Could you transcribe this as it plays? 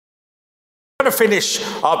going to finish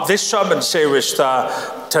up this sermon series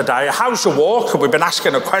today. How's your walk? We've been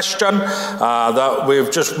asking a question that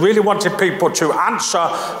we've just really wanted people to answer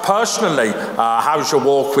personally. How's your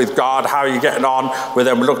walk with God? How are you getting on with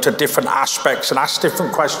them? We looked at different aspects and asked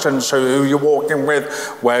different questions. Who you're walking with,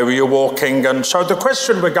 where are you walking? And so the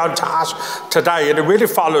question we're going to ask today, and it really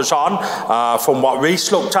follows on from what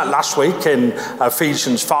Reese looked at last week in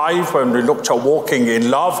Ephesians 5, when we looked at walking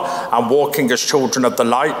in love and walking as children of the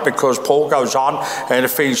light, because Paul goes on in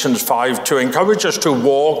Ephesians 5 to encourage us to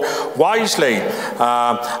walk wisely.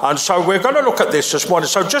 And so we're going to look at this morning.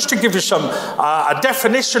 So just to give you a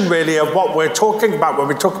definition really of what we're talking about when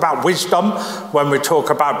we talk about wisdom, when we talk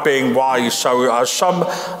about being wise. So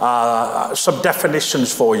some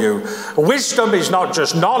definitions for you. Wisdom is not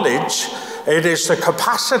just knowledge, it is the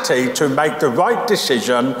capacity to make the right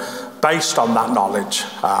decision based on that knowledge.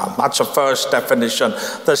 That's the first definition.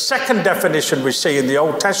 The second definition we see in the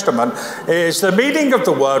Old Testament is the meaning of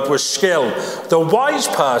the word was skill. The wise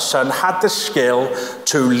person had the skill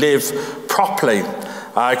to live properly.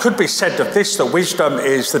 It could be said of this that wisdom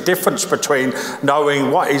is the difference between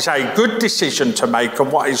knowing what is a good decision to make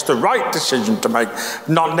and what is the right decision to make.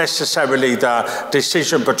 Not necessarily the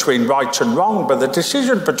decision between right and wrong, but the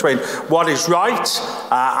decision between what is right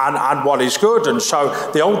and what is good. And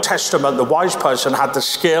so the Old Testament, the wise person had the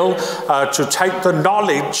skill to take the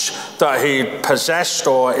knowledge that he possessed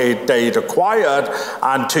or he'd acquired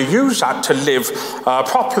and to use that to live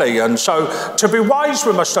properly. And so to be wise,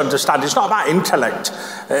 we must understand it's not about intellect.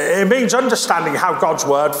 It means understanding how God's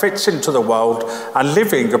word fits into the world and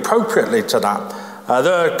living appropriately to that.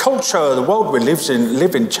 The culture, the world we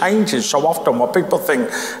live in changes so often. What people think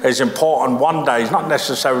is important one day is not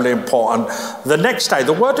necessarily important the next day.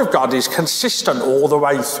 The word of God is consistent all the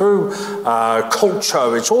way through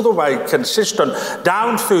culture. It's all the way consistent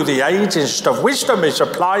down through the ages. Stuff. Wisdom is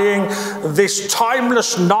applying this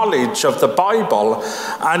timeless knowledge of the Bible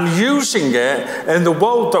and using it in the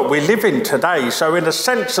world that we live in today. So in a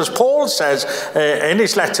sense, as Paul says in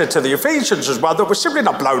his letter to the Ephesians as well, that we're simply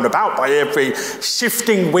not blown about by every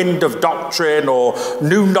shifting wind of doctrine or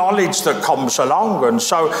new knowledge that comes along. And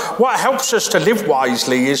so what helps us to live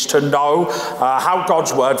wisely is to know how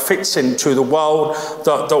God's word fits into the world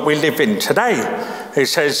that we live in today. He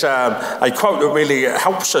says, a quote that really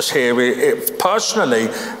helps us here personally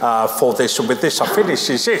for this, and with this I finish,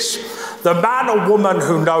 is this: the man or woman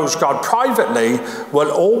who knows God privately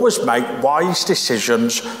will always make wise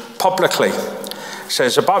decisions publicly.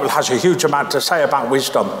 Says the Bible has a huge amount to say about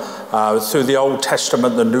wisdom through the Old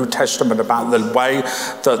Testament, the New Testament, about the way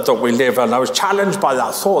that we live. And I was challenged by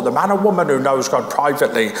that thought. The man or woman who knows God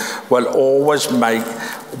privately will always make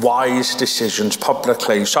wise decisions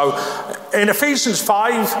publicly. So in Ephesians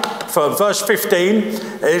 5, for verse 15,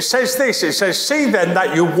 it says this. It says, "See then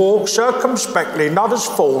that you walk circumspectly, not as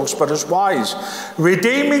fools, but as wise,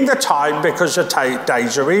 redeeming the time because the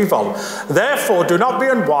days are evil. Therefore do not be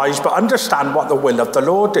unwise, but understand what the will of the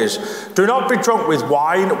Lord is. Do not be drunk with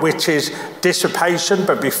wine, which is dissipation,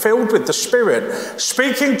 but be filled with the Spirit,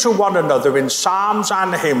 speaking to one another in psalms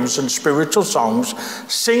and hymns and spiritual songs,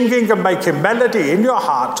 singing and making melody in your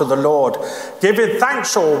heart to the Lord, giving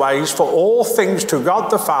thanks always for all things to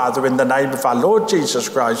God the Father in the name of our Lord Jesus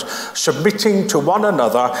Christ, submitting to one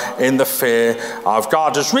another in the fear of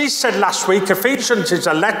God." As Reese said last week, Ephesians is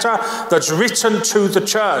a letter that's written to the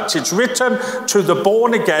church. It's written to the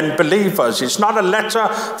born-again believers. It's not a letter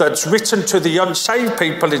that's written to the unsaved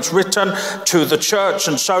people. It's written to the church.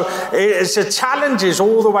 And so it's a challenges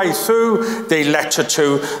all the way through the letter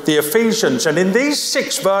to the Ephesians. And in these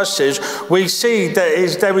 6 verses, we see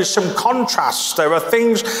there is some contrasts. There are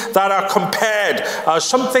things that are compared,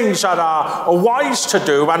 some things that are wise to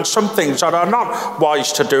do and some things that are not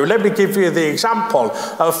wise to do. Let me give you the example.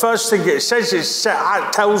 First thing it says is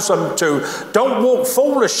it tells them to don't walk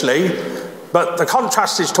foolishly, but the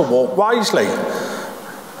contrast is to walk wisely.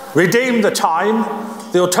 Redeem the time.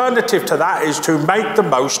 The alternative to that is to make the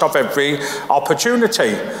most of every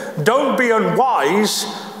opportunity. Don't be unwise,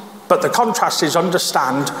 but the contrast is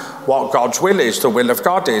understand what God's will is, the will of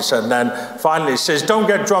God is. And then finally it says, don't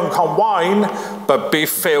get drunk on wine, but be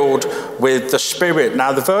filled with the Spirit.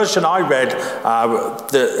 Now the version I read,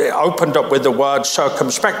 it opened up with the word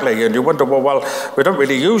circumspectly, and you wonder, well, we don't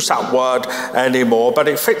really use that word anymore, but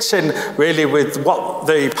it fits in really with what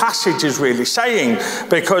the passage is really saying,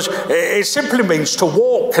 because it simply means to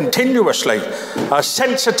walk continuously,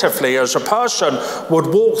 sensitively, as a person would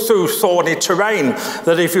walk through thorny terrain.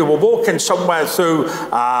 That if you were walking somewhere through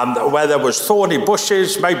where there was thorny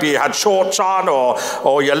bushes, maybe you had shorts on,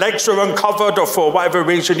 or your legs were uncovered, or for for whatever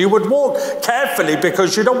reason, you would walk carefully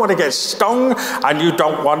because you don't want to get stung and you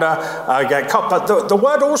don't want to get cut. But the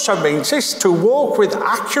word also means this, to walk with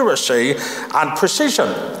accuracy and precision,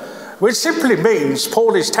 which simply means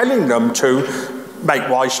Paul is telling them to make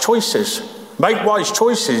wise choices. Make wise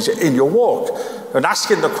choices in your walk. And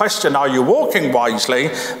asking the question, are you walking wisely?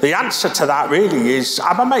 The answer to that really is,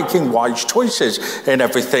 am I making wise choices in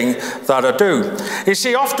everything that I do? You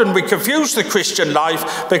see, often we confuse the Christian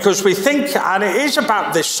life because we think, and it is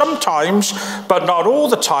about this sometimes, but not all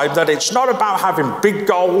the time, that it's not about having big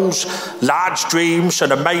goals, large dreams,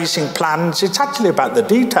 and amazing plans. It's actually about the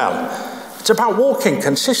detail. It's about walking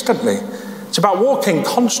consistently. It's about walking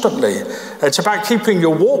constantly. It's about keeping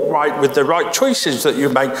your walk right with the right choices that you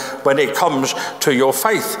make when it comes to your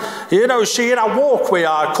faith. You know, see, in our walk, we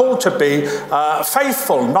are called to be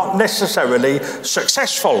faithful, not necessarily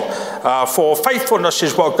successful. For faithfulness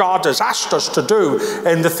is what God has asked us to do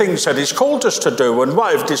in the things that He's called us to do. And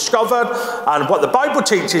what I've discovered and what the Bible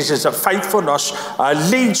teaches is that faithfulness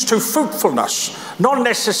leads to fruitfulness, not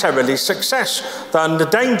necessarily success. And the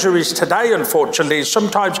danger is today, unfortunately,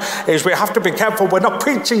 sometimes is we have to be careful we're not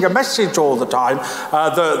preaching a message all the time.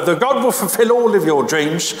 The God will fulfill all of your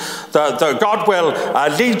dreams. The God will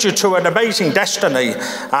lead you to an amazing destiny.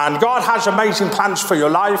 And God has amazing plans for your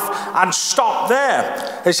life. And stop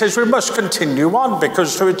there. It says we must continue on,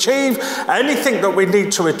 because to achieve anything that we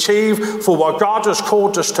need to achieve for what God has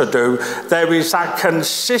called us to do, there is that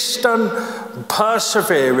consistent,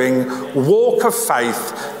 persevering walk of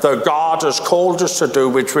faith that God has called us to do,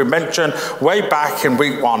 which we mentioned way back in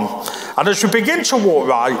week 1. And as we begin to walk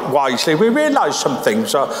wisely, we realise some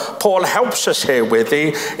things that Paul helps us here with.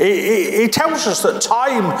 He tells us that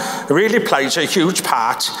time really plays a huge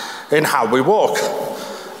part in how we walk.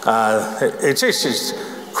 It's his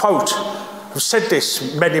quote. I've said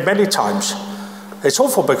this many, many times. It's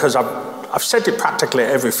awful because I've said it practically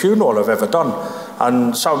at every funeral I've ever done.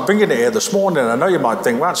 And so I'm bringing it here this morning. I know you might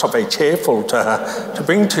think, well, that's not very cheerful to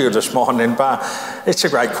bring to you this morning, but it's a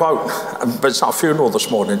great quote. But it's not a funeral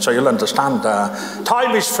this morning, so you'll understand.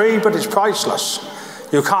 Time is free, but it's priceless.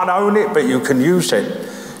 You can't own it, but you can use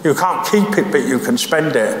it. You can't keep it, but you can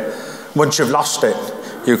spend it. Once you've lost it,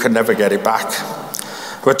 you can never get it back.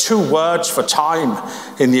 There are 2 words for time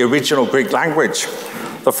in the original Greek language.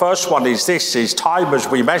 The first one is this, is time as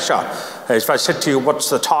we measure. If I said to you,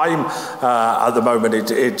 what's the time at the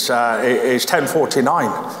moment? It's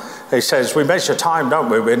 10:49. It says we measure time,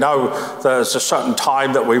 don't we? We know there's a certain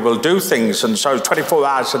time that we will do things, and so 24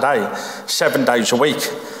 hours a day, 7 days a week.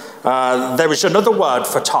 There is another word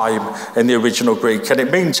for time in the original Greek, and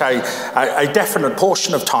it means a definite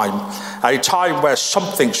portion of time, a time where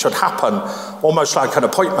something should happen, almost like an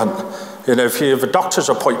appointment. You know, if you have a doctor's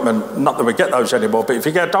appointment, not that we get those anymore, but if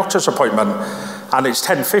you get a doctor's appointment and it's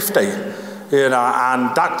 10:50, you know,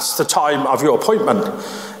 and that's the time of your appointment.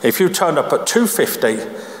 If you turn up at 2:50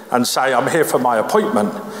 and say, I'm here for my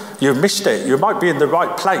appointment, you've missed it. You might be in the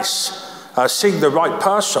right place, seeing the right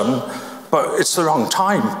person, but it's the wrong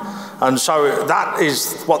time. And so that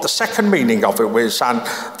is what the second meaning of it is, and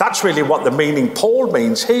that's really what the meaning Paul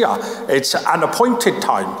means here. It's an appointed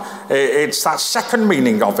time. It's that second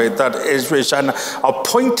meaning of it, that is an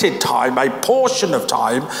appointed time, a portion of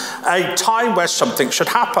time, a time where something should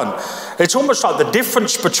happen. It's almost like the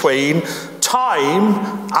difference between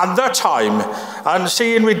time and the time. And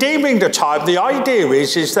see, in redeeming the time, the idea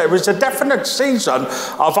is there is a definite season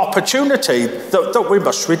of opportunity that we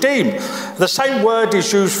must redeem. The same word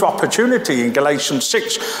is used for opportunity in Galatians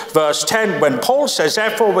 6, verse 10, when Paul says,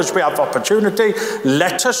 therefore, as we have opportunity,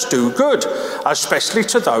 let us do good, especially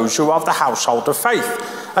to those who are of the household of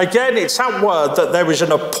faith. Again, it's that word that there is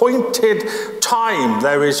an appointed time.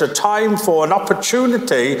 There is a time for an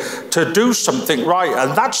opportunity to do something right.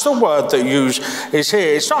 And that's the word that is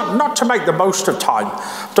here. It's not to make the most of time.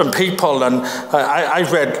 I've done people, and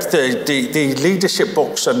I've read the leadership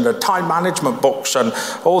books and the time management books and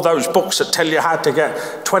all those books that tell you how to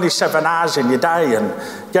get 27 hours in your day and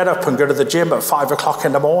get up and go to the gym at 5 o'clock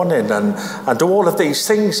in the morning and do all of these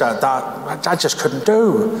things that I just couldn't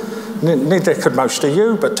do. Neither could most of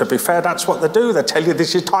you, but to be fair, that's what they do. They tell you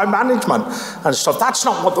this is time management and stuff. That's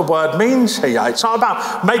not what the word means here. It's not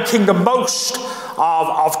about making the most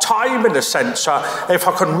of time in a sense. If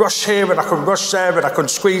I can rush here and I can rush there and I can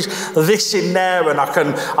squeeze this in there and I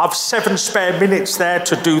can have 7 spare minutes there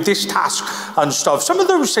to do this task and stuff. Some of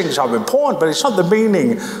those things are important, but it's not the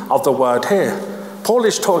meaning of the word here. Paul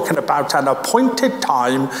is talking about an appointed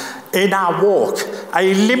time in our walk,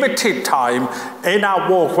 a limited time in our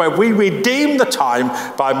walk where we redeem the time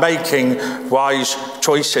by making wise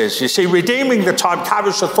choices. You see, redeeming the time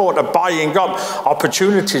carries the thought of buying up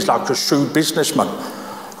opportunities like a shrewd businessman.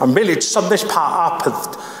 And really, to sum this part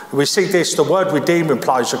up, we see this, the word redeem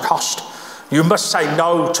implies a cost. You must say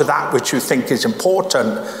no to that which you think is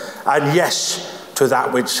important and yes to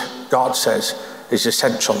that which God says is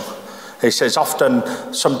essential. He says often,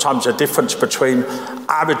 sometimes the difference between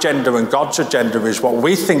our agenda and God's agenda is what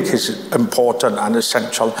we think is important and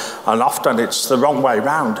essential, and often it's the wrong way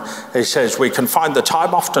round. He says we can find the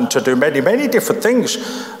time often to do many, many different things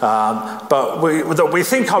that we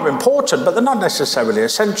think are important, but they're not necessarily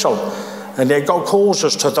essential. And yet God calls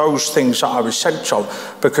us to those things that are essential,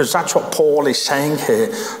 because that's what Paul is saying here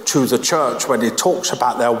to the church when he talks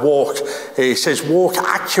about their walk. He says, walk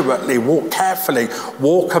accurately, walk carefully,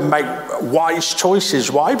 walk and make wise choices.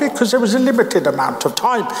 Why? Because there was a limited amount of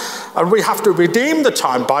time. And we have to redeem the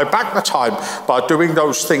time, buy back the time by doing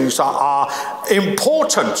those things that are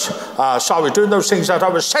important. Doing those things that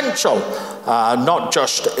are essential, not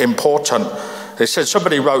just important. They said,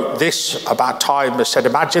 somebody wrote this about time. They said,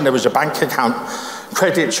 imagine there was a bank account,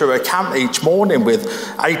 credits your account each morning with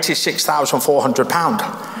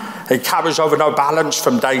 £86,400. It carries over no balance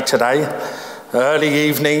from day to day. Every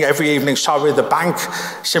evening, the bank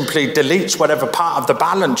simply deletes whatever part of the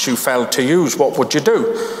balance you failed to use. What would you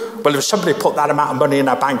do? Well, if somebody put that amount of money in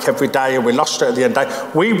our bank every day and we lost it at the end of the day,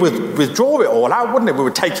 we would withdraw it all out, wouldn't it? We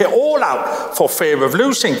would take it all out for fear of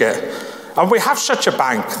losing it. And we have such a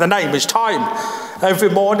bank. The name is time. Every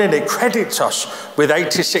morning it credits us with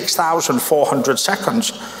 86,400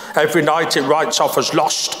 seconds. Every night it writes off as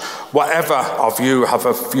lost whatever of you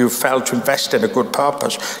you've failed to invest in a good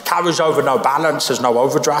purpose. Carries over no balance, there's no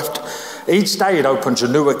overdraft. Each day it opens a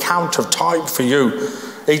new account of time for you.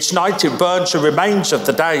 Each night it burns the remains of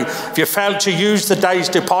the day. If you fail to use the day's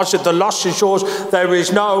deposit, the loss is yours. There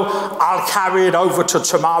is no, I'll carry it over to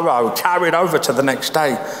tomorrow, carry it over to the next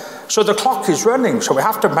day. So the clock is running, so we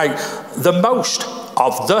have to make the most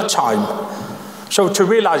of the time. So to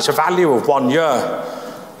realise the value of 1 year,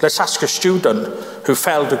 let's ask a student who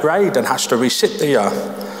failed a grade and has to resit the year.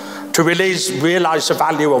 To realise the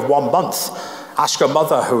value of 1 month, ask a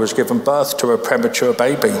mother who has given birth to a premature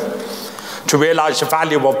baby. To realise the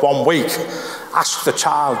value of 1 week, ask the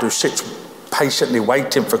child who sits patiently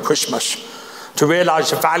waiting for Christmas. To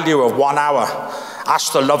realise the value of 1 hour,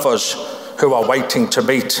 ask the lovers who are waiting to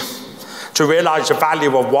meet. To realise the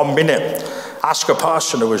value of 1 minute, ask a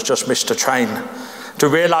person who has just missed a train. To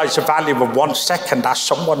realise the value of 1 second, ask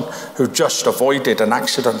someone who just avoided an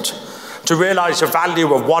accident. To realise the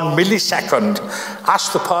value of 1 millisecond,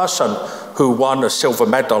 ask the person who won a silver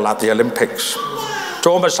medal at the Olympics. To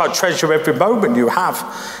almost like treasure every moment you have.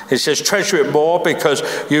 It says treasure it more because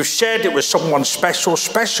you've shared it with someone special,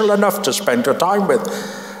 special enough to spend your time with.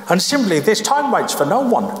 And simply, this time waits for no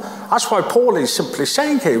one. That's why Paul is simply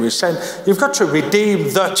saying here, he's saying, you've got to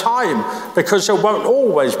redeem the time because there won't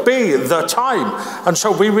always be the time. And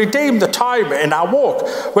so we redeem the time in our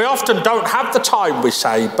walk. We often don't have the time, we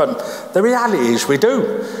say, but the reality is we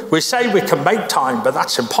do. We say we can make time, but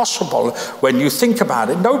that's impossible when you think about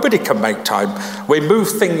it. Nobody can make time. We move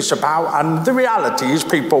things about, and the reality is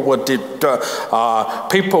people will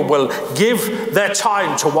give their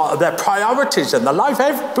time to what their priorities in their life.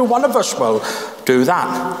 Every one of us will do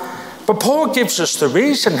that. But Paul gives us the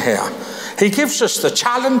reason here. He gives us the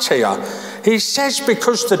challenge here. He says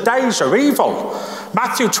because the days are evil.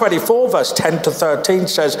 Matthew 24 verse 10 to 13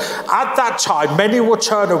 says, at that time many will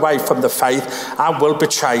turn away from the faith and will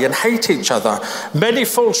betray and hate each other. Many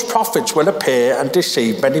false prophets will appear and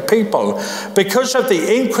deceive many people. Because of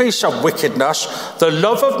the increase of wickedness, the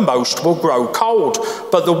love of most will grow cold,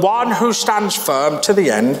 but the one who stands firm to the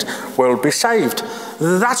end will be saved.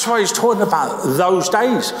 That's why he's talking about those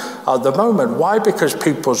days at the moment. Why? Because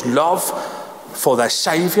people's love for their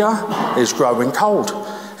Saviour is growing cold.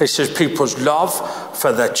 It says people's love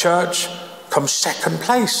for their church comes second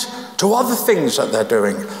place to other things that they're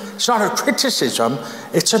doing. It's not a criticism,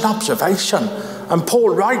 it's an observation. And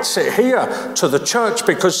Paul writes it here to the church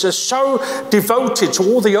because they're so devoted to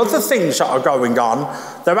all the other things that are going on,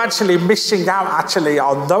 they're actually missing out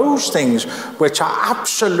on those things which are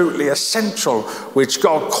absolutely essential, which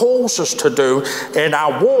God calls us to do in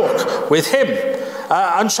our walk with him.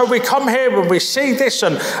 And so we come here and we see this,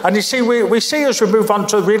 and you see, we see as we move on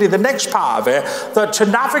to really the next part of it, that to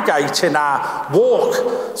navigate in our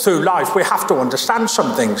walk through life, we have to understand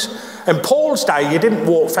some things. In Paul's day, you didn't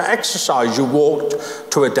walk for exercise, you walked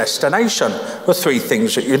to a destination with 3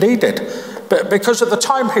 things that you needed. because at the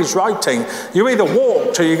time he's writing, you either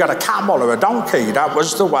walked or you got a camel or a donkey. That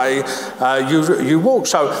was the way you walked.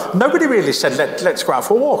 So nobody really said, let's go out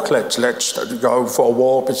for a walk. Let's go for a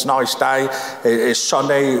walk. It's a nice day. It's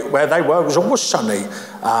sunny. Where they were, it was always sunny.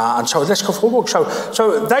 And so let's go for a walk.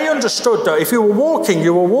 So they understood that if you were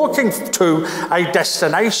walking to a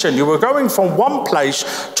destination. You were going from one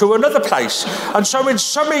place to another place. And so in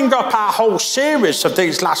summing up our whole series of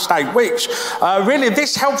these last 8 weeks, really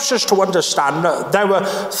this helps us to understand that there were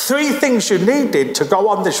 3 things you needed to go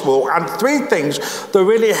on this walk, and 3 things that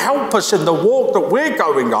really help us in the walk that we're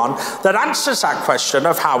going on that answers that question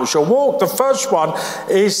of how's your walk. The first one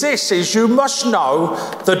is this, is you must know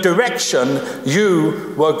the direction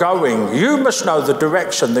you were going. You must know the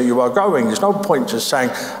direction that you are going. There's no point just saying,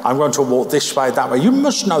 I'm going to walk this way, that way. You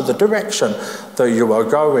must know the direction that you are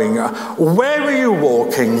going. Where are you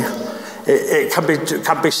walking? It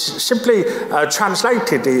can be simply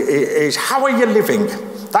translated is how are you living?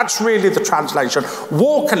 That's really the translation.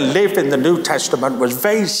 Walk and live in the New Testament was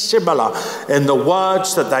very similar in the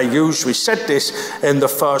words that they used. We said this in the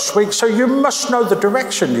first week. So you must know the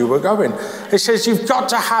direction you were going. It says you've got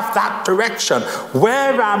to have that direction.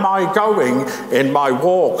 Where am I going in my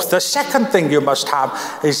walk? The second thing you must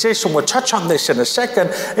have is this, and we'll touch on this in a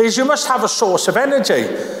second, is you must have a source of energy.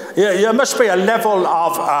 You must be a level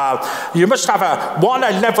of, you must have a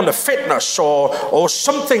level of fitness or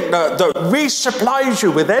something that resupplies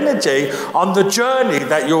you with energy on the journey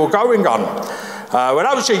that you're going on. When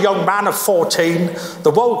I was a young man of 14,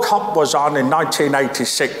 the World Cup was on in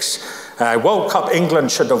 1986. World Cup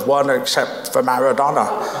England should have won except for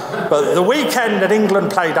Maradona. But the weekend that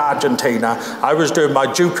England played Argentina, I was doing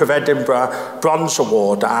my Duke of Edinburgh Bronze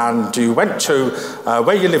Award, and you went to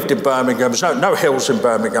where you lived in Birmingham. There's no hills in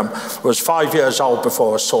Birmingham. I was 5 years old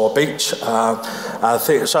before I saw a beach.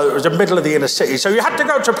 So it was the middle of the inner city. So you had to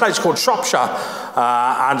go to a place called Shropshire.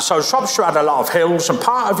 And so Shropshire had a lot of hills, and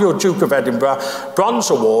part of your Duke of Edinburgh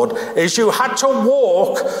Bronze Award is you had to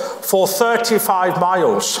walk for 35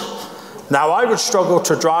 miles. Now, I would struggle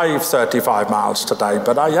to drive 35 miles today,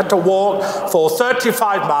 but I had to walk for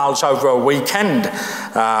 35 miles over a weekend,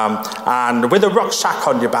 and with a rucksack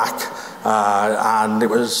on your back, and it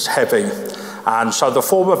was heavy. And so the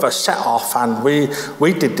 4 of us set off, and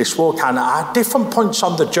we did this walk, and at different points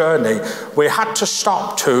on the journey we had to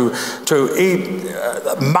stop to eat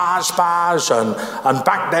Mars bars, and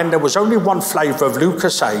back then there was only one flavour of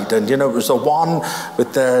Lucozade, and it was the one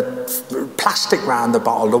with the plastic round the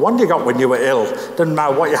bottle, the one you got when you were ill, didn't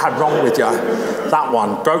matter what you had wrong with you, that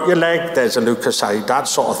one, broke your leg, there's a Lucozade, that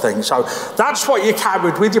sort of thing. So that's what you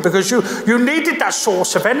carried with you, because you needed that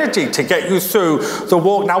source of energy to get you through the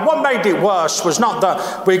walk. Now, what made it worse was not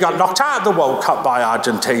that we got knocked out of the World Cup by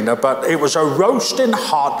Argentina, but it was a roasting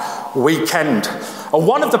hot weekend. And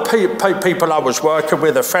one of the people I was working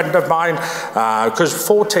with, a friend of mine, because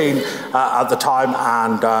 14 at the time,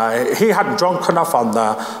 and he hadn't drunk enough on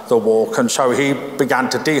the walk, and so he began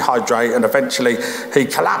to dehydrate, and eventually he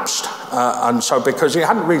collapsed. And so because he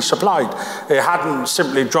hadn't resupplied, he hadn't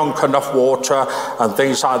simply drunk enough water and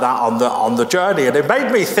things like that on the journey. And it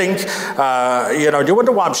made me think, you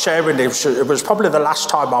wonder why I'm sharing this. It was probably the last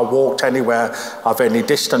time I walked anywhere of any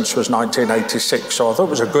distance was 1986. So I thought it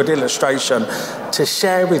was a good illustration to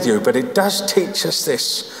share with you. But it does teach us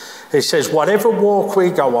this. It says, whatever walk we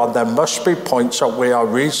go on, there must be points that we are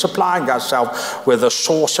resupplying ourselves with a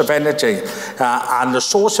source of energy. And the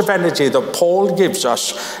source of energy that Paul gives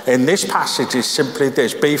us in this passage is simply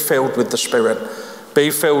this: be filled with the Spirit. Be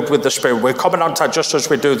filled with the Spirit. We're coming on to, just as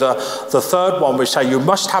we do the third one, we say you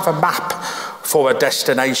must have a map for a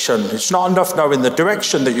destination. It's not enough knowing the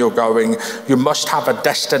direction that you're going, you must have a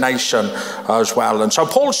destination as well. And so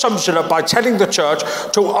Paul sums it up by telling the church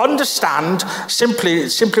to understand simply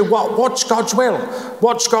what's God's will.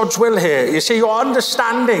 What's God's will here? You see, your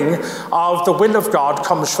understanding of the will of God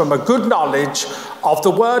comes from a good knowledge of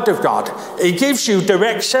the Word of God. It gives you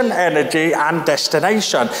direction, energy, and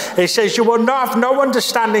destination. It says you will have no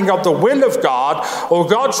understanding of the will of God or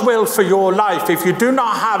God's will for your life if you do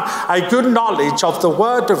not have a good knowledge of the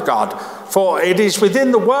Word of God. For it is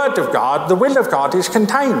within the Word of God, the will of God is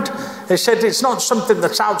contained. It said it's not something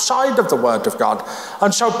that's outside of the Word of God.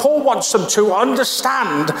 And so Paul wants them to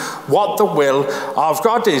understand what the will of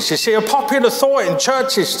God is. You see, a popular thought in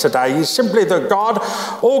churches today is simply that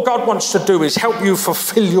all God wants to do is help you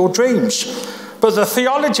fulfill your dreams. But the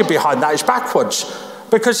theology behind that is backwards,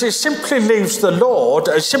 because it simply leaves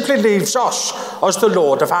us as the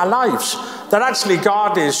Lord of our lives. That actually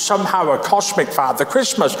God is somehow a cosmic Father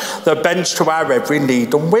Christmas that bends to our every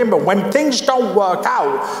need and whim. And when things don't work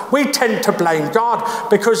out, we tend to blame God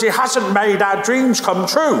because he hasn't made our dreams come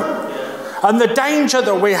true. And the danger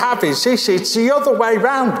that we have is this, it's the other way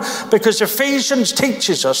round, because Ephesians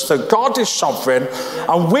teaches us that God is sovereign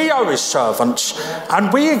and we are his servants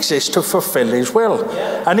and we exist to fulfill his will.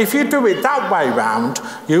 And if you do it that way round,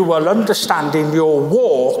 you will understand in your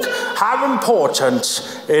walk how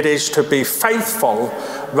important it is to be faithful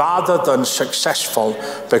rather than successful,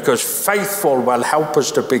 because faithful will help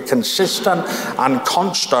us to be consistent and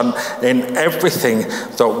constant in everything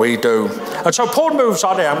that we do. And so Paul moves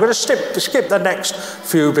on here. I'm going to skip the next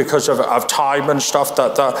few because of time and stuff.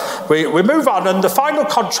 That we move on, and the final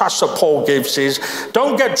contrast that Paul gives is,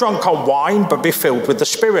 don't get drunk on wine, but be filled with the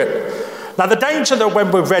Spirit. Now, the danger that when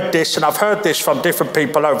we've read this, and I've heard this from different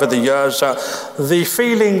people over the years, the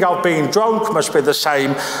feeling of being drunk must be the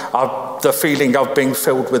same as the feeling of being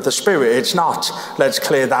filled with the Spirit. It's not. Let's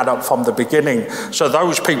clear that up from the beginning. So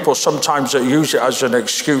those people sometimes that use it as an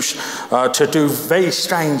excuse to do very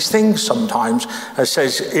strange things sometimes,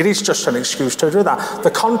 says it is just an excuse to do that.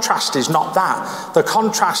 The contrast is not that. The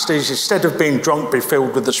contrast is, instead of being drunk, be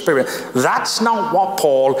filled with the Spirit. That's not what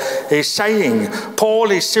Paul is saying.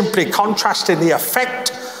 Paul is simply contrasting the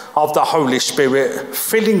effect of the Holy Spirit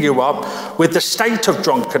filling you up with the state of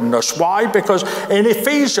drunkenness. Why? Because in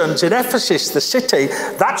Ephesians, in Ephesus, the city,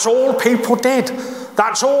 that's all people did.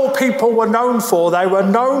 That's all people were known for. They were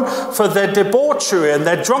known for their debauchery and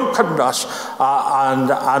their drunkenness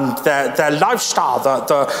and their lifestyle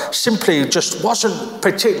that simply just wasn't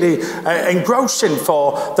particularly engrossing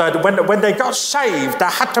for. That when they got saved, there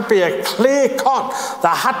had to be a clear cut.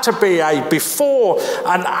 There had to be a before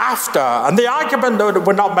and after. And the argument that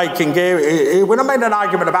we're not making here, we're not making an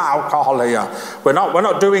argument about alcohol here. We're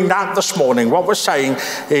not doing that this morning. What we're saying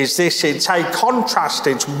is this: it's a contrast.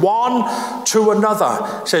 It's one to another.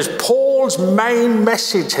 It says Paul's main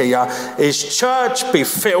message here is, church, be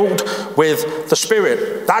filled with the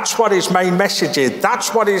Spirit. That's what his main message is.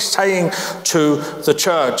 That's what he's saying to the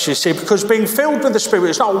church, you see, because being filled with the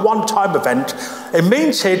Spirit is not a one-time event. It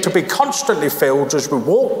means here to be constantly filled as we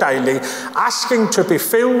walk daily, asking to be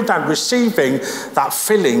filled and receiving that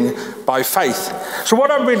filling by faith. So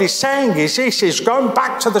what I'm really saying is this, is going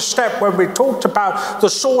back to the step when we talked about the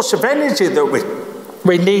source of energy that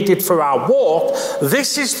we needed for our walk.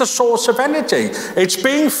 This is the source of energy. It's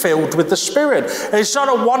being filled with the Spirit. It's not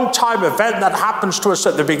a one-time event that happens to us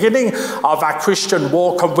at the beginning of our Christian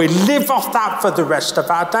walk and we live off that for the rest of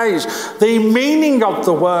our days. The meaning of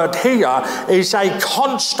the word here is a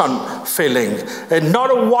constant filling, and not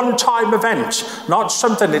a one-time event, not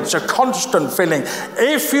something, it's a constant filling.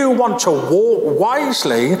 If you want to walk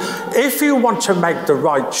wisely, if you want to make the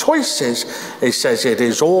right choices, it says it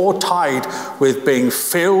is all tied with being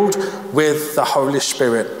filled with the Holy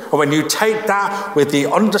Spirit. And when you take that with the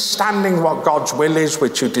understanding what God's will is,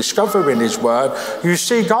 which you discover in his word, you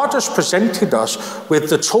see God has presented us with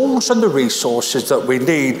the tools and the resources that we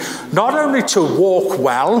need, not only to walk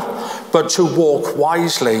well, but to walk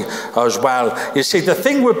wisely as well. You see, the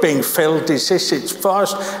thing with being filled is this: it's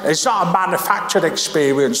not a manufactured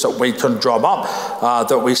experience that we can drum up,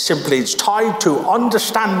 it's tied to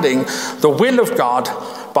understanding the will of God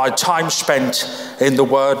by time spent in the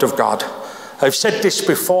Word of God. I've said this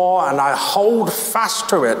before and I hold fast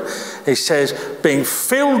to it. It says, being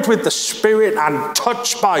filled with the Spirit and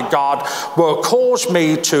touched by God will cause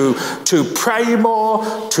me to pray more,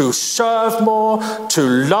 to serve more, to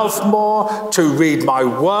love more, to read my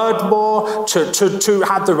word more, to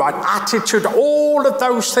have the right attitude, all of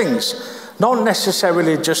those things. Not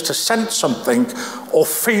necessarily just to sense something or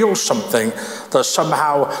feel something that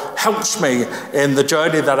somehow helps me in the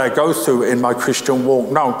journey that I go through in my Christian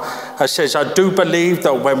walk. No, it says I do believe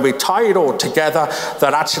that when we tie it all together,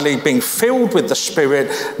 that actually being filled with the Spirit,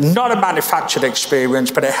 not a manufactured experience,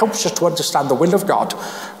 but it helps us to understand the will of God,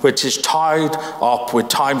 which is tied up with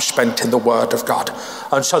time spent in the Word of God.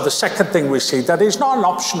 And so the second thing we see, that is not an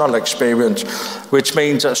optional experience, which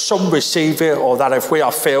means that some receive it, or that if we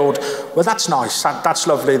are filled, well, that's nice, that's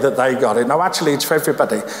lovely that they got it. No, actually, it's for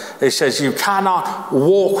everybody. It says you cannot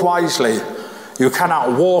walk wisely. You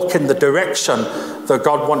cannot walk in the direction that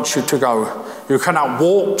God wants you to go. You cannot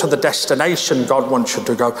walk to the destination God wants you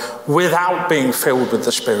to go without being filled with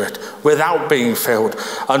the Spirit, without being filled.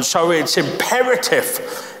 And so it's imperative,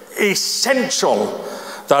 essential,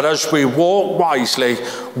 that as we walk wisely,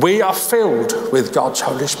 we are filled with God's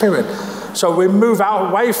Holy Spirit. So we move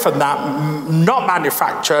away from that, not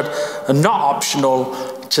manufactured and not optional,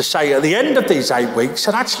 to say at the end of these 8 weeks,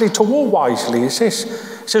 and actually to walk wisely is this.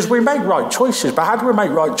 It says we make right choices, but how do we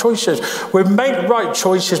make right choices? We make right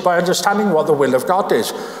choices by understanding what the will of God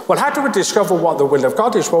is. Well, how do we discover what the will of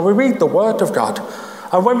God is? Well, we read the Word of God.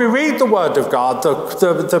 And when we read the Word of God,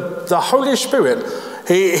 the Holy Spirit,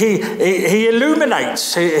 He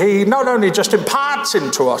illuminates. He not only just imparts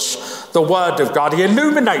into us the word of God, he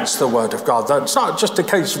illuminates the word of God. It's not just a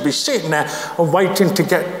case of me sitting there and waiting to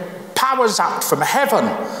get powers out from heaven.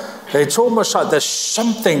 It's almost like there's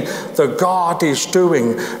something that God is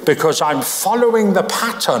doing because I'm following the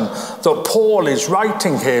pattern that Paul is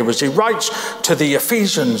writing here as he writes to the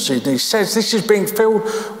Ephesians. He says this is being filled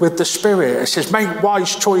with the Spirit. It says make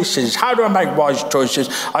wise choices. How do I make wise choices?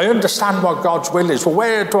 I understand what God's will is. Well,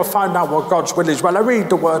 where do I find out what God's will is? Well, I read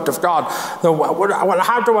the Word of God. Well,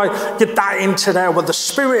 how do I get that into there? Well, the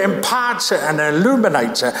Spirit imparts it and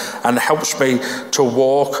illuminates it and helps me to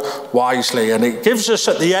walk wisely. And it gives us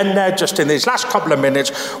at the end just in these last couple of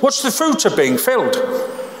minutes, what's the fruit of being filled?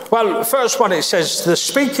 Well, the first one, it says the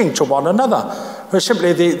speaking to one another. It's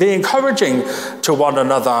simply the encouraging to one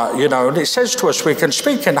another, and it says to us we can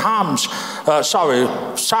speak in psalms,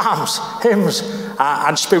 hymns,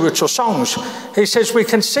 and spiritual songs. He says we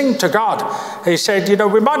can sing to God. He said,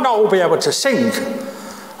 we might not all be able to sing.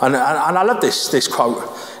 And I love this quote.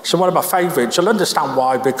 It's one of my favourites. You'll understand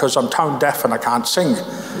why, because I'm tone deaf and I can't sing.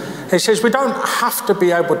 He says, we don't have to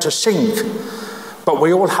be able to sing, but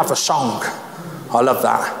we all have a song. I love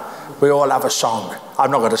that. We all have a song. I'm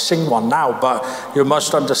not going to sing one now, but you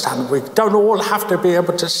must understand, we don't all have to be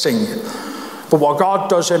able to sing. But what God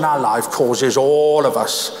does in our life causes all of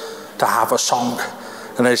us to have a song.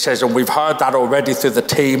 And it says, and we've heard that already through the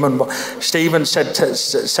team, and what Stephen said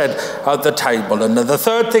at the table. And the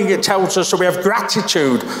third thing it tells us that we have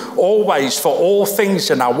gratitude always for all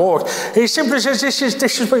things in our walk. He simply says, this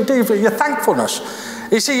is what you do for your thankfulness.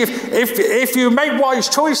 You see, if you make wise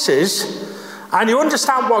choices and you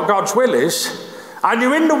understand what God's will is, and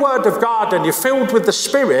you're in the Word of God and you're filled with the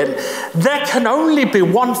Spirit, there can only be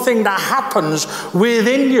one thing that happens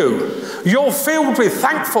within you. You're filled with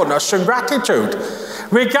thankfulness and gratitude.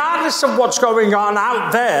 Regardless of what's going on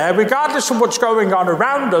out there, regardless of what's going on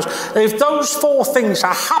around us, if those four things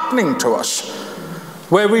are happening to us,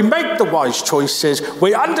 where we make the wise choices,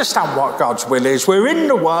 we understand what God's will is, we're in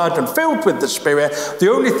the Word and filled with the Spirit,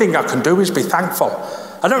 the only thing I can do is be thankful.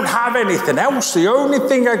 I don't have anything else. The only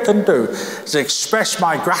thing I can do is express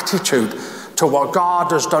my gratitude to what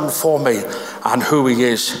God has done for me and who he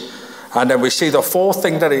is. And then we see the fourth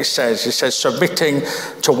thing that it says submitting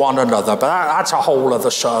to one another. But that's a whole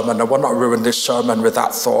other sermon, and we'll not ruin this sermon with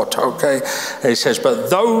that thought, okay? It says, but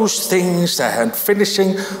those things there, and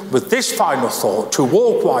finishing with this final thought, to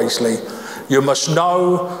walk wisely, you must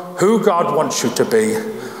know who God wants you to be,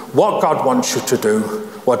 what God wants you to do,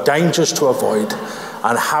 what dangers to avoid,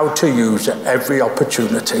 and how to use every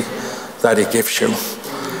opportunity that he gives you.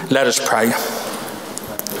 Let us pray.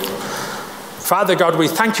 Father God, we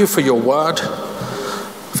thank you for your word.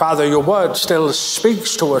 Father, your word still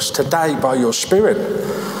speaks to us today by your Spirit.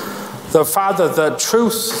 Father, the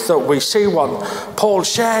truth that we see what Paul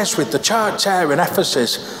shares with the church there in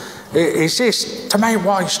Ephesus is this: to make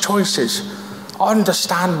wise choices,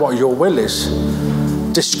 understand what your will is,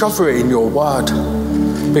 discover it in your word,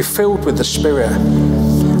 be filled with the Spirit,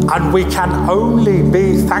 and we can only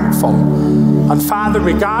be thankful. And Father,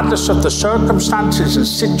 regardless of the circumstances and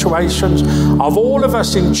situations of all of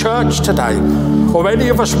us in church today, or any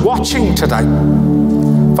of us watching today,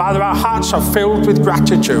 Father, our hearts are filled with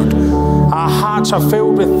gratitude. Our hearts are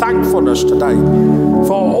filled with thankfulness today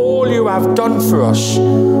for all you have done for us,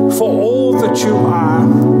 for all that you are.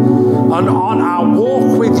 And on our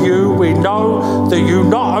walk with you, we know that you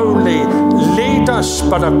not only lead us,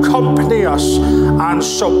 but accompany us and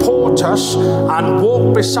support us and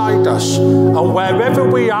walk beside us. And wherever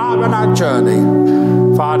we are on our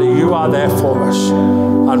journey, Father, you are there for us.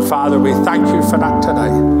 And Father, we thank you for that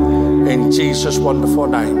today. In Jesus' wonderful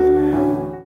name.